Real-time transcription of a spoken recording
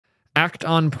Act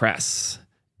on Press,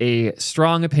 a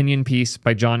strong opinion piece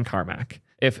by John Carmack.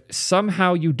 If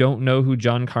somehow you don't know who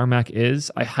John Carmack is,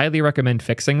 I highly recommend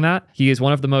fixing that. He is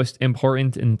one of the most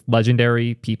important and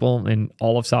legendary people in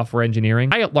all of software engineering.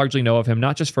 I largely know of him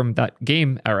not just from that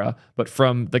game era, but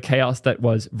from the chaos that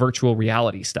was virtual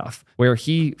reality stuff, where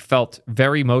he felt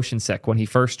very motion sick when he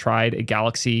first tried a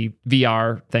Galaxy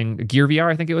VR thing, Gear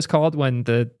VR, I think it was called, when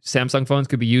the Samsung phones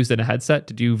could be used in a headset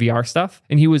to do VR stuff.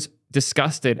 And he was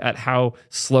disgusted at how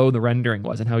slow the rendering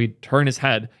was and how he'd turn his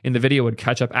head and the video would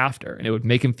catch up after and it would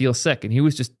make him feel sick. And he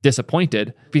was just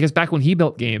disappointed because back when he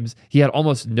built games, he had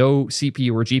almost no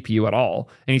CPU or GPU at all.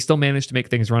 And he still managed to make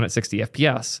things run at 60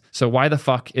 FPS. So why the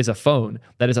fuck is a phone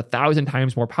that is 1,000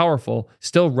 times more powerful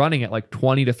still running at like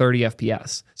 20 to 30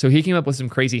 FPS? So he came up with some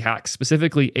crazy hacks,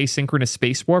 specifically asynchronous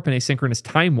space warp and asynchronous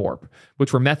time warp,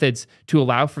 which were methods to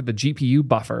allow for the GPU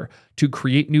buffer to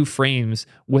create new frames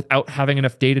without having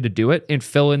enough data to do it and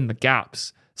fill in the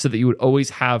gaps so that you would always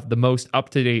have the most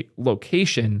up-to-date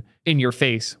location in your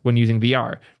face when using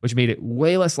VR, which made it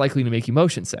way less likely to make you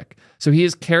motion sick. So he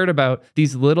has cared about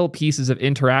these little pieces of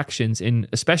interactions in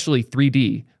especially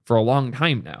 3D for a long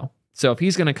time now. So if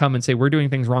he's going to come and say, we're doing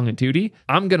things wrong in 2D,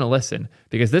 I'm going to listen,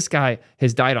 because this guy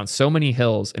has died on so many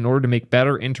hills in order to make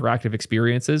better interactive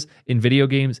experiences in video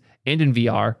games and in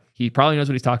VR. He probably knows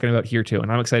what he's talking about here too,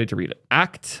 and I'm excited to read it.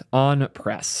 Act on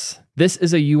Press. This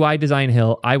is a UI design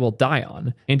hill I will die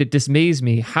on, and it dismays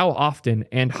me how often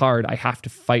and hard I have to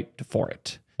fight for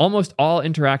it. Almost all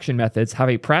interaction methods have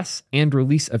a press and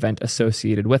release event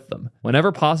associated with them.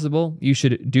 Whenever possible, you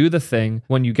should do the thing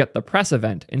when you get the press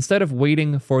event instead of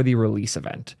waiting for the release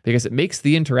event, because it makes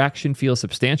the interaction feel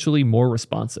substantially more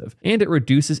responsive, and it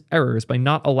reduces errors by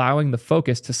not allowing the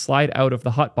focus to slide out of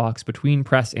the hotbox between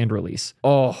press and release.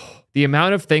 Oh, the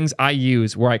amount of things I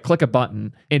use where I click a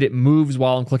button and it moves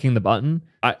while I'm clicking the button,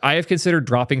 I have considered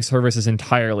dropping services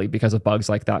entirely because of bugs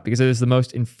like that, because it is the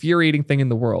most infuriating thing in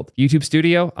the world. YouTube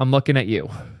Studio, I'm looking at you.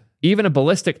 Even a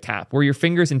ballistic tap, where your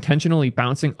fingers intentionally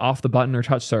bouncing off the button or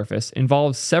touch surface,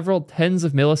 involves several tens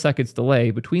of milliseconds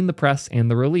delay between the press and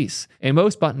the release, and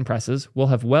most button presses will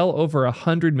have well over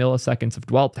 100 milliseconds of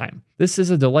dwell time. This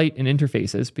is a delight in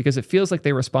interfaces because it feels like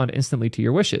they respond instantly to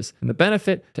your wishes, and the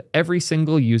benefit to every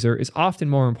single user is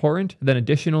often more important than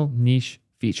additional niche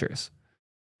features.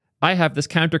 I have this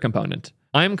counter component.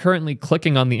 I'm currently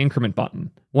clicking on the increment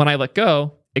button. When I let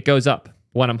go, it goes up.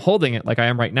 When I'm holding it like I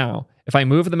am right now, if I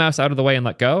move the mouse out of the way and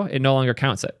let go, it no longer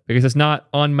counts it, because it's not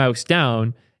on mouse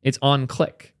down, it's on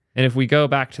click. And if we go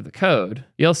back to the code,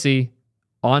 you'll see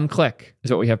on click is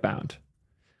what we have bound.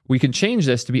 We can change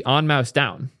this to be on mouse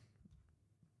down.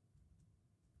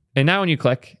 And now when you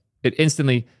click, it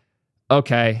instantly,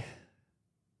 okay,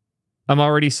 I'm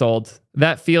already sold.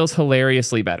 That feels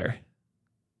hilariously better.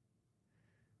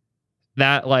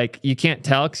 That, like, you can't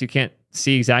tell because you can't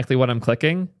see exactly what I'm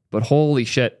clicking, but holy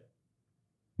shit,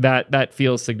 that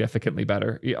feels significantly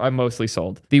better. I'm mostly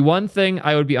sold. The one thing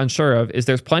I would be unsure of is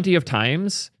there's plenty of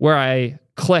times where I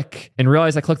click and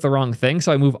realize I clicked the wrong thing,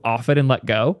 so I move off it and let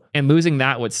go, and losing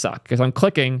that would suck, because I'm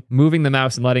clicking, moving the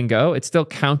mouse and letting go, it still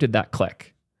counted that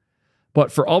click.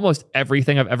 But for almost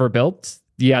everything I've ever built,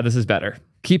 yeah, this is better.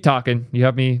 Keep talking. You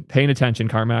have me paying attention,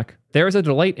 Carmack. There is a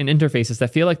delight in interfaces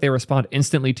that feel like they respond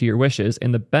instantly to your wishes,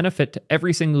 and the benefit to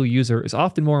every single user is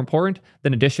often more important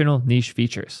than additional niche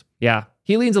features. Yeah,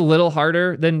 he leans a little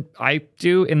harder than I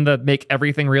do in the make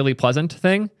everything really pleasant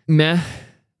thing. Meh.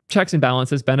 Checks and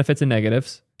balances, benefits and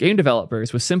negatives. Game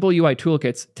developers with simple UI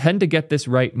toolkits tend to get this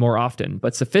right more often,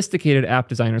 but sophisticated app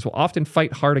designers will often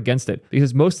fight hard against it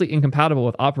because it's mostly incompatible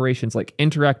with operations like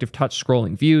interactive touch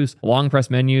scrolling views, long press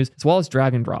menus, as well as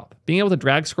drag and drop. Being able to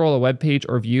drag scroll a web page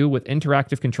or view with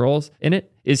interactive controls in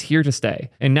it is here to stay,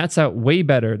 and nets out way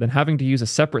better than having to use a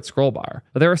separate scroll bar.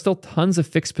 But there are still tons of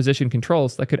fixed position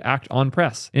controls that could act on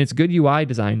press, and it's good UI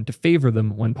design to favor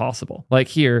them when possible. Like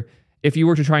here, if you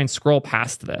were to try and scroll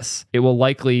past this, it will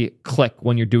likely click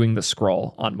when you're doing the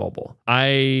scroll on mobile. Do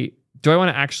I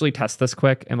want to actually test this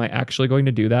quick? Am I actually going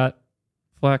to do that?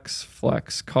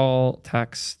 Flex, call,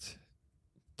 text,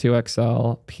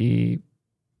 2XL,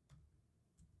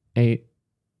 P8,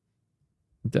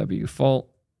 W fault.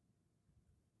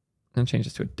 And change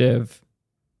this to a div.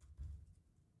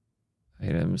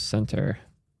 Items, center.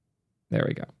 There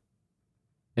we go.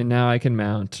 And now I can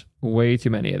mount way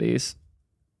too many of these.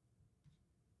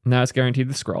 Now it's guaranteed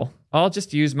to scroll. I'll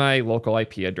just use my local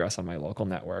IP address on my local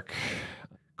network.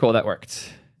 Cool, that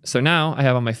worked. So now I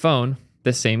have on my phone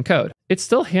the same code. It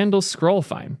still handles scroll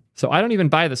fine. So I don't even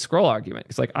buy the scroll argument.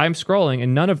 It's like I'm scrolling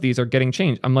and none of these are getting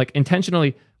changed. I'm like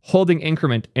intentionally holding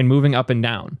increment and moving up and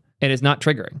down, and it's not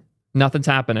triggering. nothing's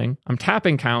happening. I'm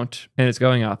tapping count and it's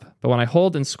going up. But when I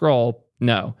hold and scroll,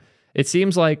 no. It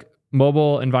seems like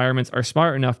mobile environments are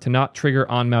smart enough to not trigger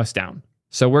onMouseDown.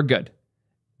 So we're good.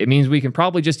 It means we can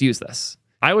probably just use this.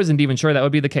 I wasn't even sure that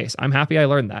would be the case. I'm happy I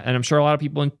learned that. And I'm sure a lot of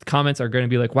people in comments are going to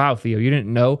be like, wow, Theo, you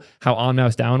didn't know how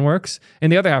onMouseDown works.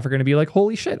 And the other half are going to be like,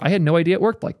 holy shit, I had no idea it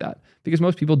worked like that. Because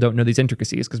most people don't know these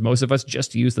intricacies, because most of us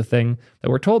just use the thing that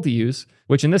we're told to use,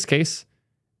 which in this case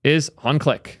is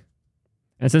onClick.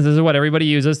 And since this is what everybody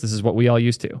uses, this is what we all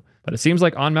use too. But it seems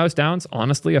like onMouseDown's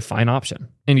honestly a fine option.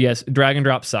 And yes, drag and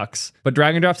drop sucks, but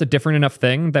drag and drop's a different enough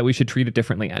thing that we should treat it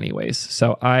differently anyways.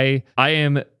 So I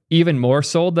am even more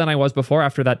sold than I was before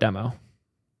after that demo.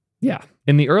 Yeah.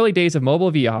 In the early days of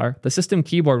mobile VR, the system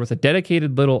keyboard was a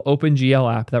dedicated little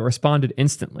OpenGL app that responded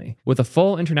instantly. With a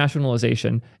full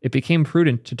internationalization, it became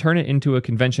prudent to turn it into a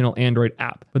conventional Android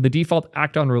app, but the default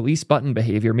act on release button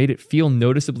behavior made it feel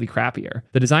noticeably crappier.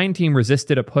 The design team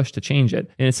resisted a push to change it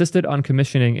and insisted on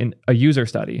commissioning a user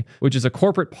study, which is a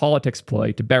corporate politics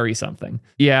ploy to bury something.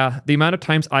 Yeah, the amount of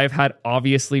times I've had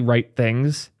obviously right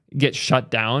things get shut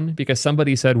down because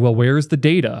somebody said, well, where's the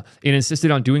data? And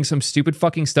insisted on doing some stupid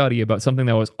fucking study about something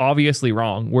that was obviously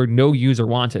wrong where no user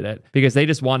wanted it because they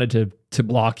just wanted to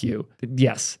block you.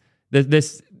 Yes,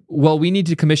 well, we need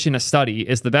to commission a study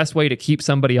is the best way to keep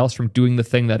somebody else from doing the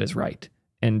thing that is right.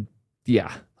 And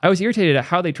yeah, I was irritated at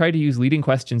how they tried to use leading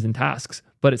questions and tasks,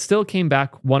 but it still came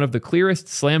back one of the clearest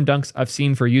slam dunks I've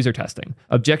seen for user testing.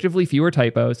 Objectively fewer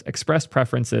typos, expressed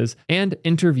preferences, and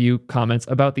interview comments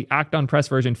about the Act on Press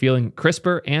version feeling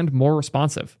crisper and more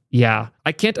responsive. Yeah,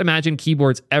 I can't imagine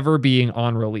keyboards ever being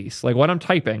on release. Like when I'm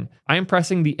typing, I am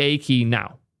pressing the A key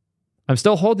now. I'm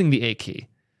still holding the A key.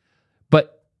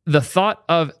 But the thought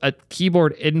of a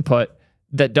keyboard input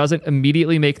that doesn't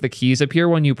immediately make the keys appear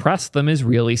when you press them is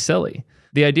really silly.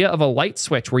 The idea of a light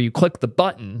switch where you click the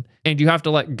button and you have to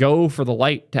let go for the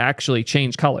light to actually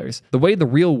change colors. The way the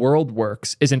real world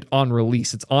works isn't on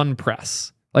release, it's on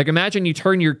press. Like imagine you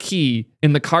turn your key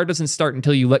and the car doesn't start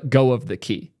until you let go of the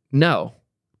key. No.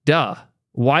 Duh.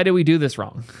 Why do we do this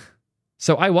wrong?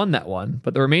 So I won that one,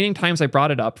 but the remaining times I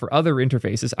brought it up for other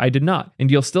interfaces, I did not. And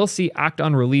you'll still see Act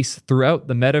on release throughout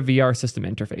the Meta VR system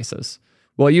interfaces.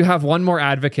 Well, you have one more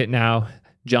advocate now,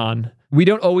 John. We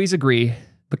don't always agree,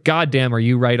 but goddamn, are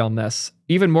you right on this?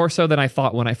 Even more so than I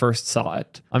thought when I first saw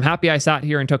it. I'm happy I sat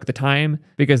here and took the time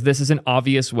because this is an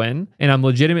obvious win, and I'm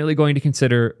legitimately going to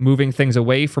consider moving things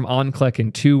away from onClick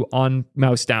and to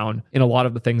onMouseDown in a lot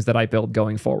of the things that I build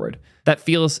going forward. That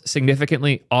feels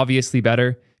significantly, obviously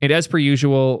better. And as per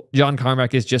usual, John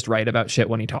Carmack is just right about shit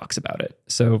when he talks about it.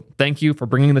 So thank you for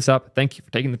bringing this up. Thank you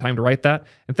for taking the time to write that.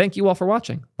 And thank you all for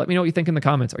watching. Let me know what you think in the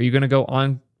comments. Are you going to go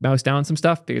on mouse down some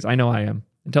stuff? Because I know I am.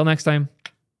 Until next time,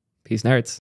 peace nerds.